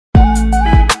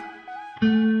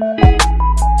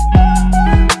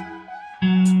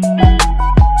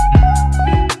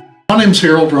name's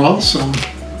Harold Ross. I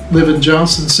live in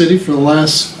Johnson City for the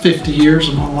last 50 years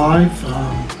of my life.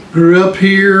 Grew up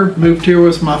here, moved here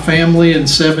with my family in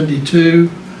 '72.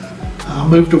 I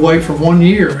moved away for 1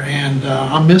 year and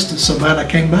I missed it so bad I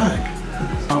came back.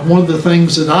 One of the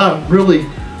things that I really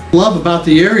love about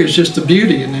the area is just the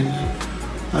beauty, and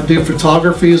I do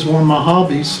photography as one of my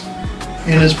hobbies.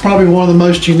 And it's probably one of the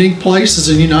most unique places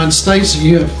in the United States.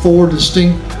 You have 4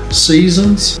 distinct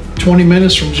seasons, 20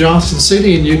 minutes from Johnson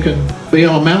City, and you can be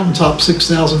on a mountaintop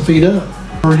 6,000 feet up.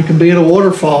 Or you can be at a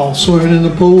waterfall, swimming in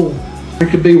the pool. Or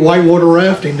you could be whitewater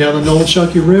rafting down the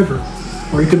Nolechucky River.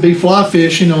 Or you could be fly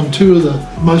fishing on 2 of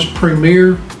the most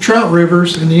premier trout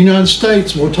rivers in the United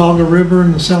States, Watauga River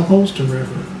and the South Holston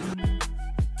River.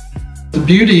 The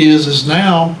beauty is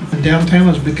now downtown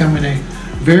is becoming a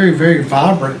very, very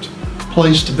vibrant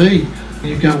place to be.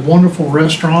 You've got wonderful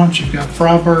restaurants, you've got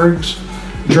Freiberg's,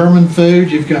 German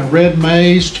food, you've got red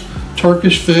maize,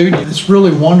 Turkish food. It's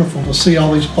really wonderful to see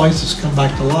all these places come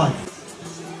back to life.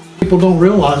 People don't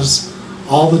realize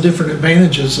all the different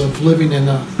advantages of living in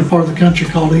a part of the country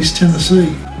called East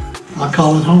Tennessee. I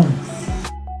call it home.